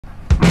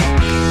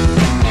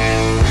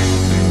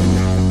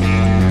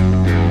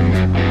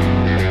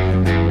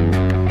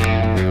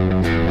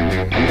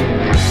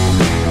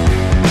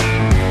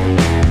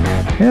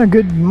Well,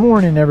 good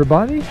morning,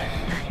 everybody.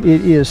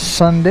 It is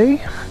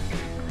Sunday.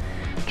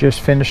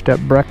 Just finished up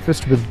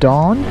breakfast with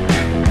Dawn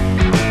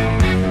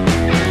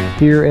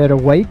here at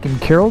Awake in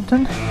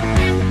Carrollton.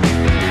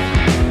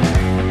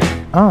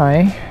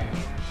 I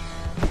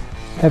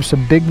have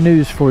some big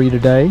news for you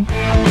today.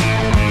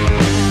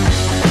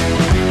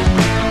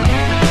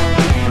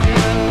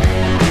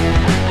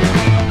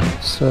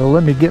 So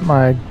let me get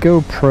my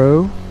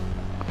GoPro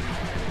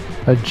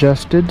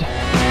adjusted.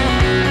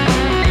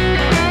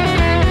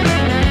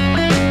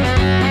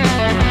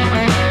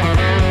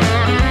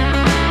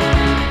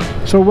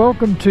 So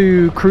welcome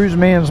to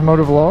Cruiseman's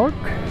MOTOVLOG.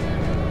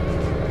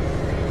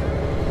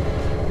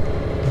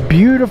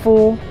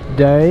 Beautiful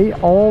day,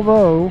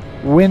 although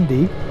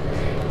windy,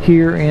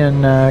 here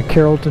in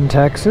Carrollton,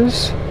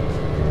 Texas.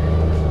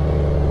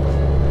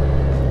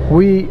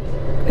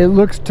 It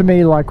looks to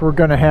me like we're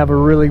going to have a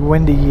really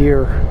windy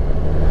year.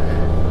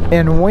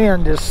 And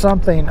wind is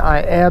something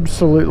I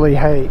absolutely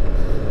hate.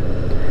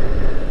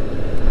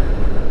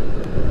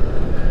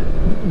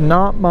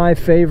 Not my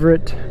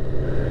favorite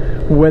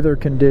weather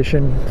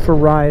condition for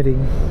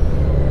riding.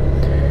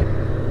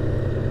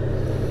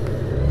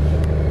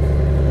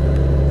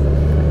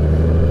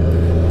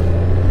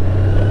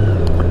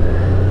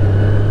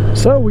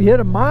 So we hit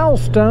a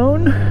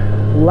milestone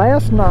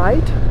last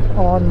night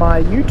on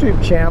my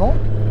YouTube channel.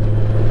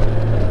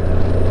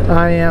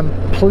 I am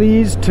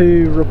pleased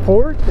to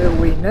report that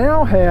we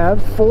now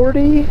have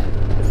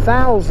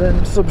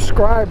 40,000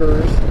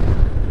 subscribers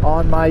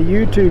on my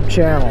YouTube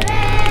channel.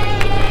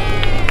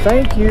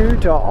 Thank you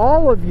to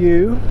all of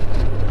you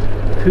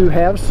who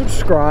have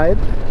subscribed.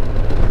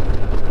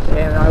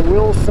 And I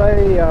will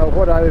say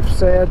what I've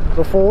said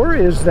before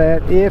is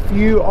that if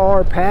you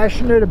are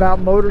passionate about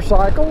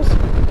motorcycles,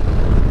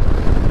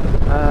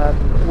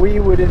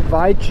 we would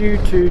invite you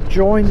to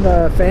join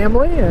the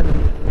family and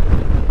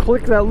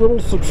click that little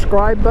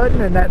subscribe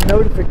button and that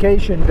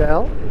notification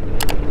bell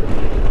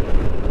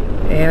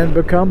and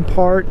become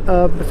part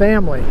of the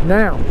family.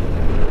 Now,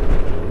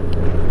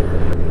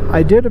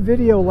 I did a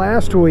video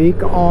last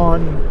week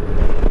on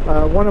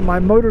one of my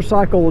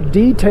motorcycle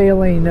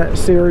detailing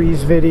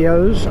series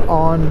videos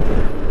on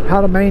how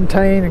to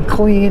maintain and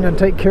clean and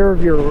take care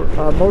of your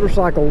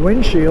motorcycle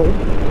windshield.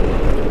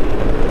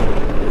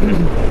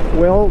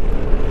 Well,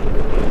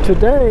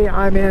 today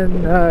I'm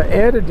in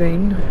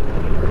editing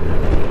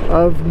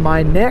of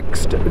my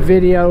next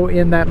video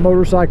in that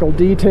motorcycle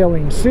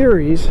detailing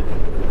series,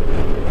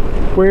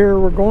 where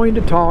we're going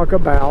to talk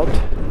about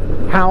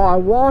how I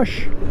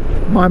wash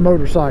my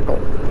motorcycle.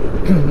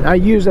 I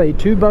use a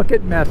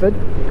 2-bucket method,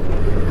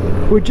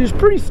 which is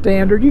pretty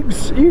standard. You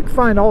can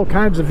find all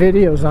kinds of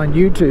videos on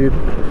YouTube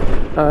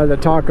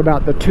that talk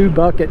about the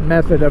 2-bucket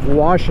method of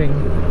washing,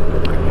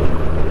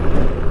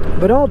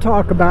 but I'll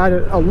talk about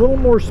it a little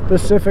more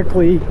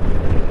specifically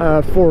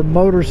for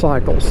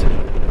motorcycles.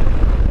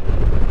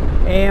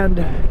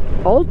 And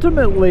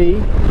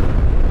ultimately,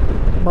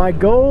 my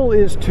goal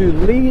is to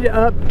lead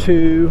up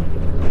to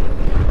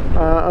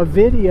a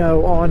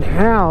video on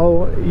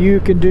how you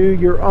can do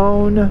your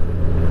own,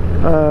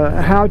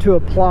 how to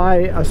apply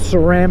a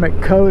ceramic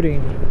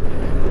coating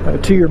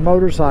to your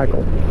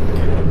motorcycle.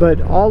 But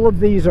all of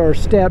these are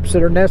steps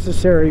that are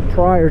necessary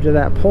prior to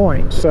that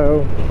point.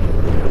 So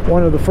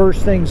one of the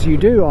first things you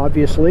do,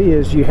 obviously,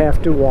 is you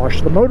have to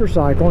wash the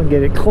motorcycle and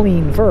get it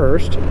clean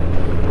first.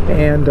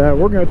 And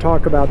we're going to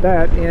talk about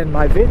that in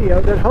my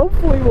video that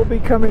hopefully will be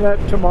coming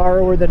up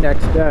tomorrow or the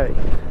next day.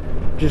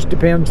 Just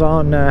depends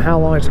on how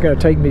long it's going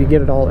to take me to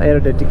get it all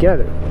edited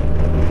together.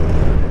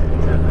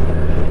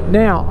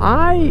 Now,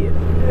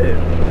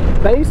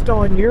 based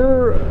on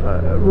your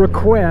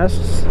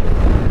requests,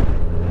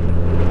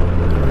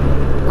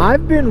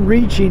 I've been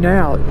reaching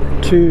out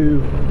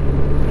to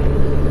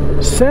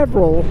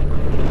several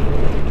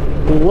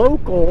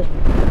local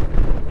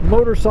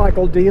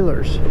motorcycle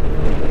dealers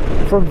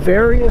from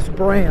various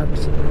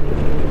brands.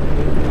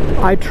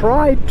 I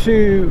tried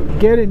to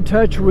get in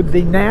touch with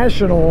the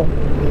national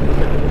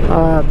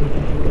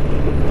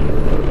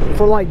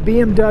for like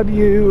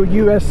BMW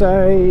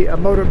USA,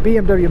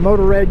 BMW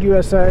Motorrad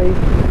USA,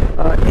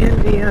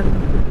 Indian,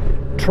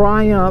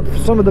 Triumph,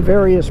 some of the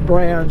various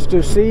brands,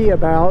 to see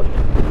about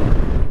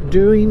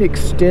doing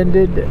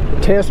extended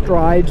test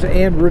rides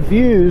and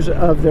reviews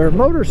of their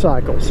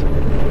motorcycles.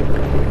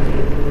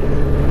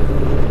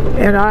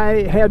 And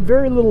I had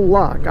very little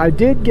luck. I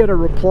did get a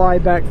reply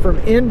back from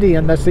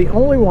Indian. That's the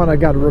only one I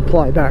got a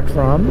reply back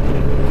from.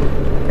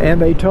 And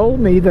they told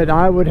me that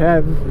I would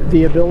have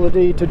the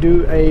ability to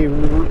do a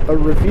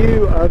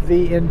review of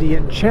the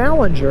Indian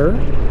Challenger.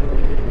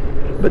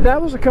 But that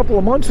was a couple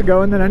of months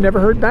ago, and then I never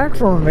heard back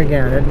from them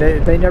again, and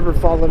they never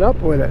followed up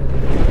with it.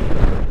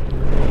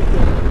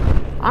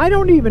 I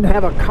don't even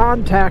have a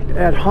contact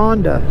at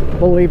Honda,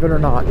 believe it or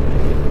not.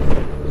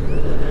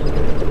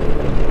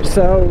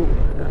 So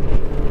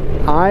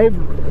I've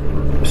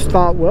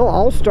thought, well,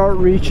 I'll start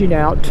reaching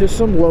out to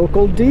some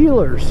local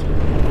dealers.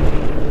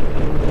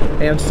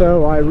 And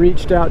so I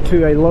reached out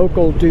to a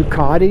local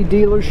Ducati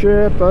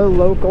dealership, a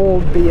local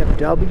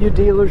BMW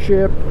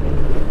dealership,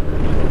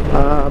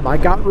 I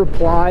got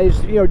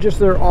replies, you know, just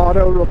their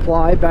auto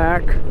reply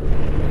back.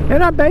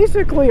 And I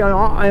basically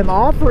am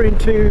offering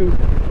to,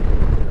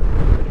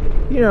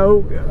 you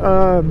know,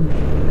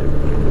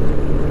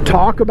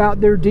 talk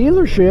about their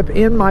dealership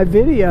in my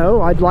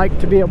video. I'd like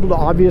to be able to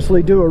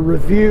obviously do a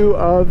review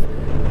of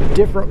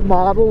different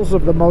models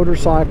of the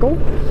motorcycle,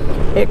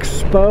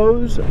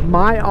 expose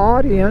my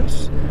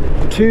audience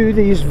to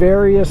these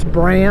various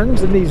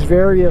brands and these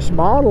various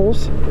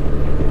models,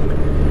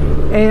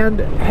 and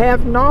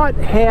have not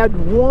had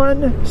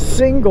one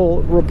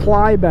single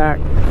reply back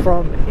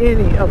from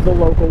any of the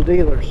local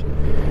dealers.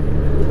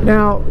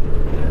 Now,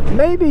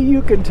 maybe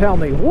you can tell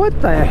me,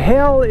 what the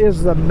hell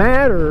is the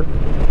matter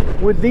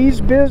with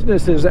these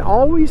businesses? They're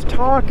always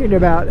talking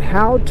about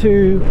how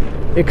to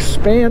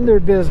expand their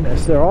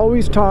business. They're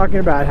always talking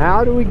about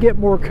how do we get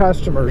more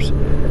customers.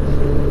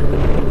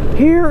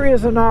 Here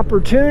is an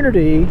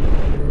opportunity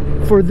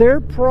for their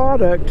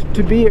product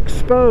to be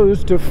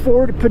exposed to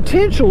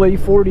potentially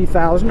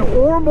 40,000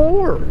 or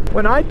more.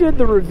 When I did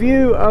the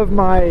review of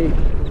my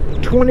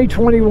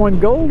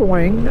 2021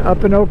 Goldwing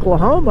up in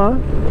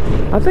Oklahoma,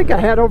 I think I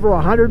had over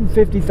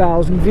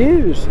 150,000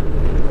 views,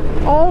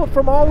 all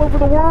from all over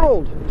the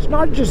world. It's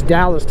not just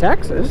Dallas,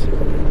 Texas.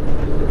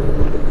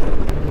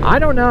 I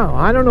don't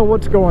know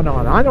what's going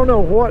on. I don't know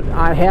what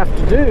I have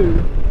to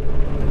do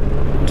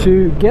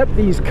to get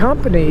these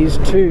companies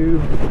to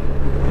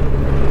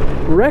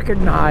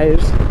recognize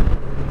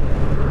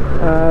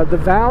the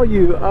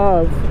value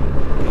of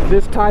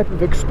this type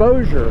of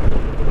exposure.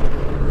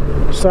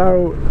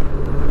 So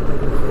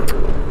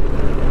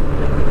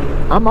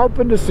I'm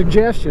open to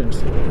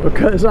suggestions,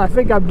 because I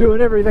think I'm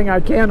doing everything I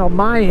can on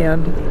my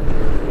end.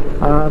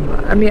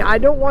 I mean, I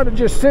don't want to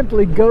just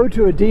simply go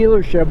to a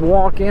dealership,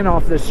 walk in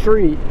off the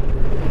street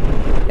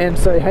and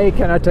say, hey,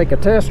 can I take a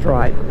test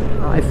ride?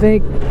 I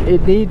think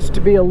it needs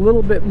to be a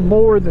little bit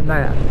more than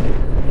that.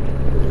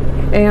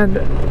 And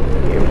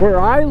where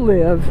I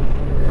live,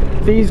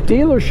 these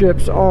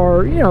dealerships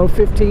are, you know,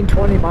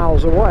 15-20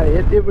 miles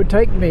away. It would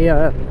take me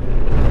a,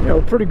 you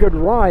know, pretty good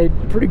ride,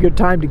 pretty good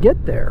time to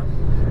get there.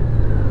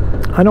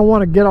 I don't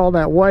want to get all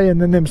that way and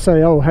then them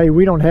say, oh, hey,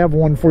 we don't have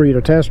one for you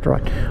to test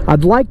ride.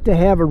 I'd like to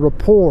have a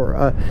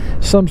rapport,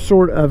 some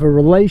sort of a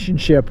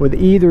relationship with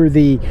either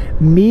the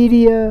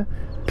media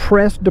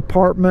press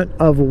department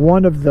of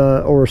one of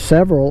the, or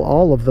several,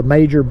 all of the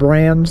major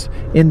brands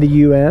in the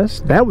US.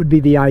 That would be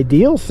the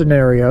ideal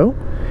scenario,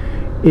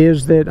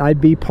 is that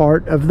I'd be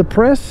part of the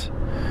press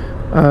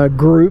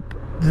group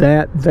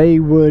that they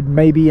would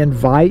maybe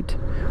invite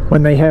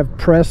when they have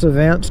press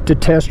events to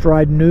test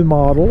ride new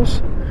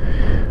models.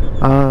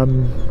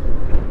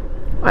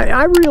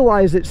 I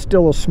realize it's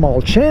still a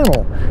small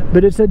channel,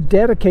 but it's a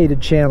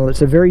dedicated channel.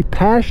 It's a very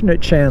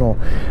passionate channel.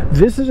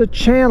 This is a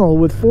channel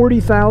with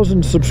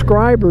 40,000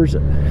 subscribers,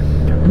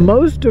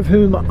 most of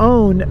whom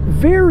own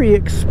very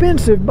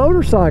expensive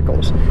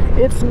motorcycles.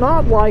 It's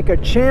not like a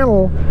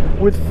channel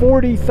with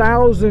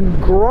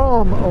 40,000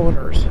 Grom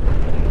owners.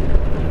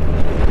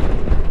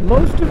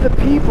 Most of the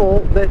people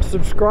that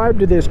subscribe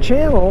to this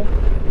channel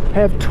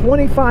have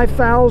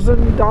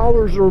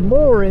 $25,000 or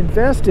more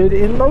invested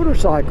in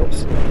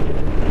motorcycles.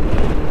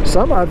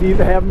 Some of you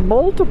have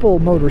multiple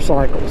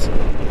motorcycles.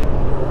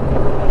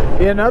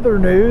 In other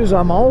news,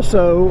 I'm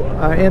also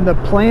in the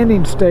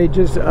planning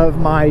stages of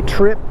my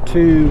trip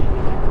to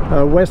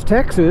West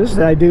Texas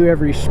that I do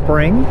every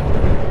spring.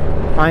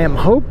 I am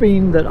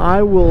hoping that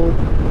I will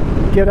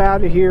get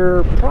out of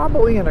here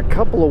probably in a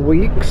couple of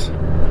weeks.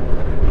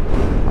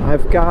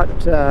 I've got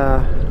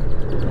a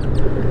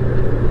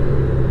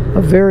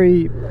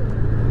very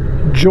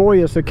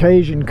joyous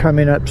occasion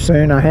coming up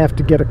soon. I have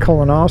to get a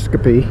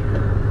colonoscopy,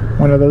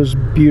 one of those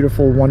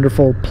beautiful,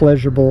 wonderful,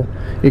 pleasurable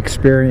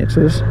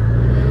experiences,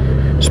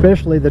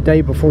 especially the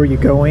day before you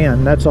go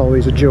in. That's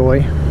always a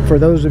joy. For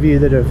those of you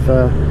that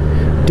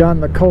have done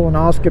the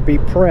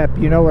colonoscopy prep,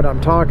 you know what I'm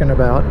talking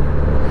about.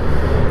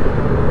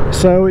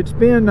 So it's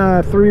been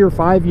 3 or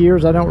 5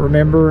 years, I don't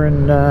remember,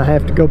 and I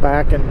have to go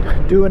back and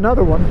do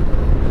another one.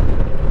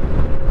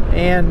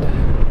 And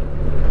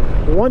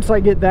once I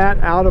get that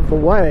out of the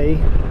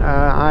way,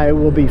 I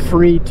will be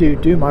free to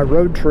do my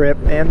road trip,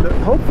 and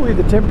hopefully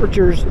the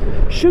temperatures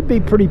should be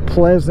pretty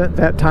pleasant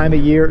that time of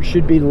year. It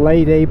should be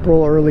late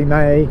April, early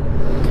May,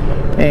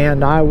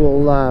 and I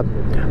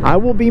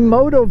will be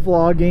moto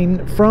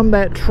vlogging from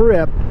that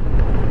trip.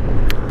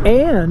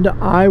 And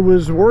I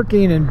was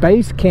working in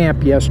base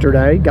camp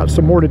yesterday. Got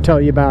some more to tell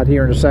you about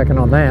here in a second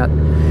on that.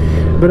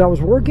 But I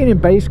was working in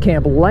base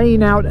camp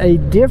laying out a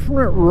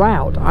different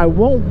route. I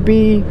won't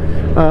be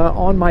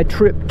on my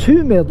trip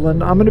to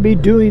Midland. I'm going to be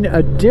doing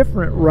a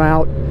different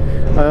route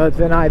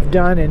than I've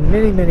done in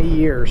many, many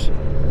years.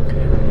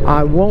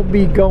 I won't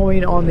be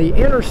going on the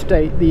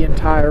interstate the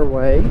entire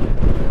way.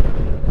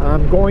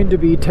 I'm going to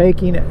be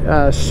taking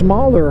a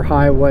smaller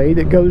highway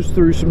that goes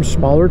through some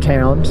smaller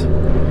towns,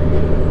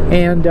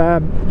 and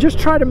just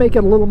try to make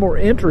it a little more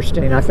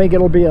interesting. I think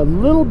it'll be a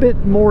little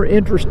bit more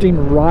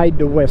interesting ride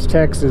to West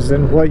Texas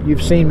than what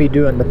you've seen me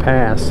do in the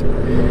past.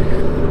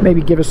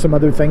 maybe give us some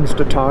other things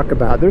to talk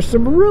about. There's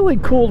some really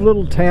cool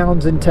little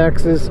towns in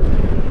Texas,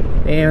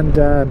 and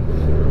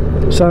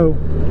so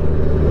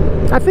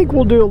I think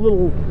we'll do a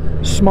little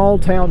small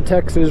town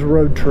Texas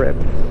road trip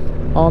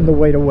on the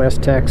way to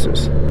West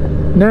Texas.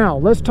 Now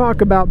let's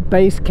talk about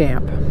base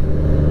camp.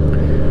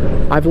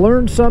 I've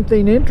learned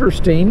something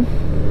interesting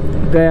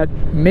that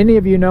many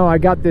of you know. I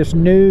got this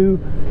new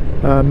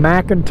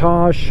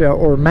Macintosh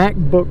or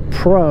MacBook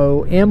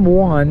Pro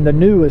M1, the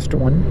newest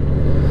one,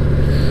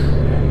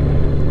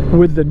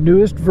 with the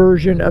newest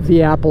version of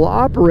the Apple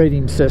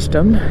operating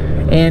system,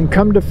 and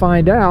come to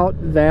find out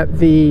that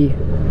the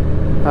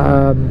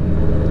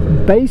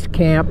base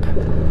camp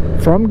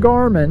from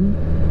Garmin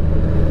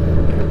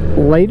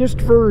latest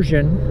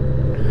version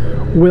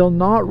will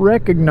not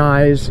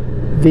recognize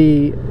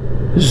the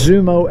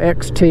Zumo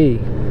XT.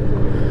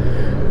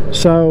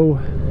 So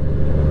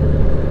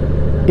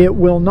it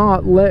will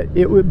not let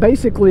it.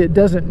 Basically, it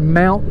doesn't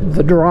mount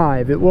the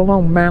drive. It will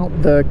not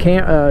mount the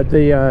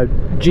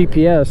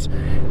GPS,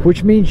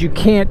 which means you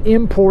can't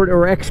import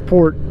or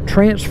export,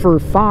 transfer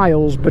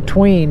files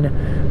between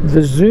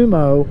the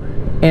Zumo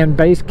and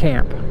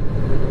Basecamp.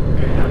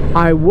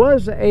 I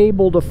was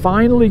able to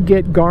finally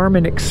get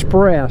Garmin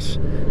Express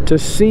to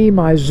see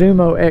my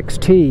Zumo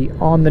XT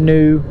on the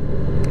new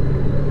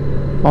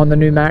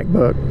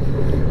MacBook.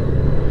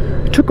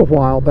 It took a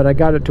while, but I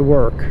got it to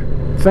work.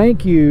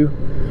 Thank you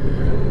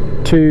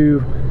to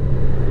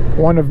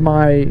one of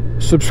my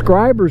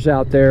subscribers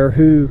out there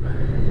who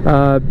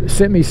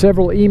sent me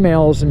several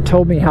emails and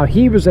told me how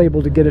he was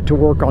able to get it to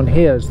work on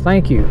his.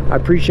 Thank you. I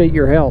appreciate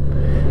your help.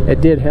 It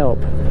did help.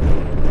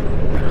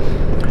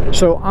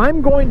 So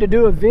I'm going to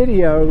do a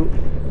video,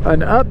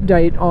 an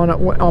update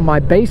on my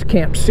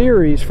Basecamp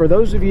series for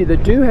those of you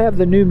that do have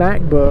the new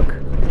MacBook,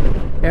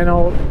 and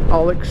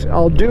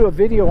I'll do a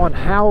video on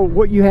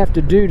what you have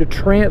to do to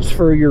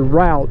transfer your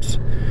routes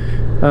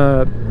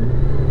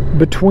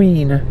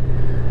between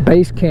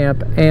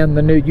Basecamp and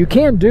the new. You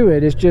can do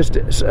it, it's just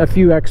a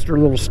few extra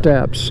little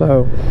steps.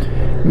 So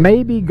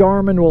maybe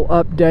Garmin will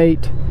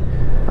update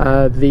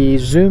the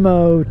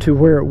Zumo to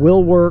where it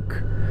will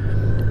work.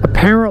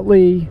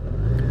 Apparently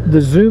the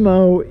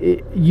Zumo,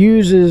 it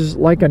uses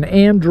like an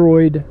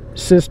Android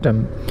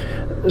system.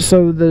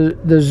 So the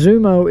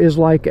Zumo is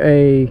like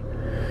a,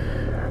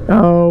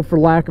 for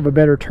lack of a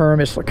better term,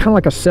 it's kind of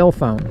like a cell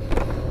phone,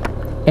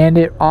 and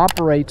it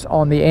operates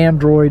on the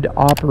Android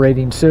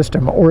operating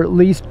system, or at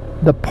least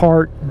the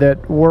part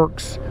that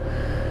works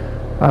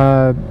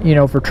you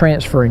know, for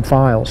transferring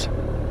files.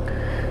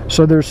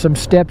 So there's some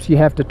steps you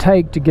have to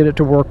take to get it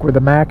to work with a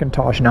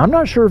Macintosh. Now I'm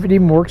not sure if it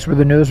even works with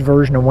the newest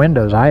version of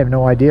Windows. I have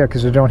no idea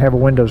because I don't have a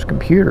Windows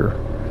computer.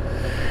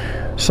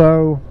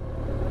 So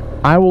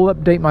I will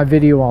update my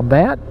video on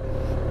that.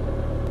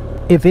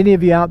 If any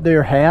of you out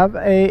there have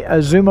a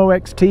Zumo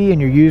XT and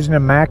you're using a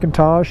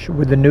Macintosh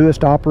with the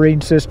newest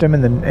operating system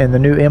and the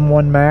new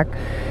M1 Mac,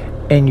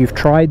 and you've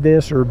tried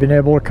this or been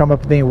able to come up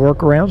with any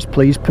workarounds,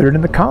 please put it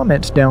in the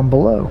comments down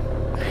below.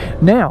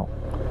 Now,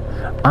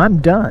 I'm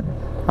done.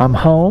 I'm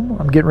home.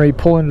 I'm getting ready to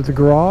pull into the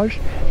garage.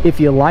 If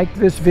you like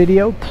this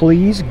video,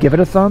 please give it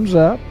a thumbs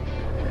up,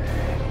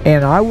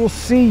 and I will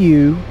see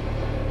you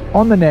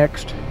on the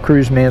next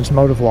Cruiseman's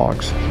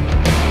Motovlogs.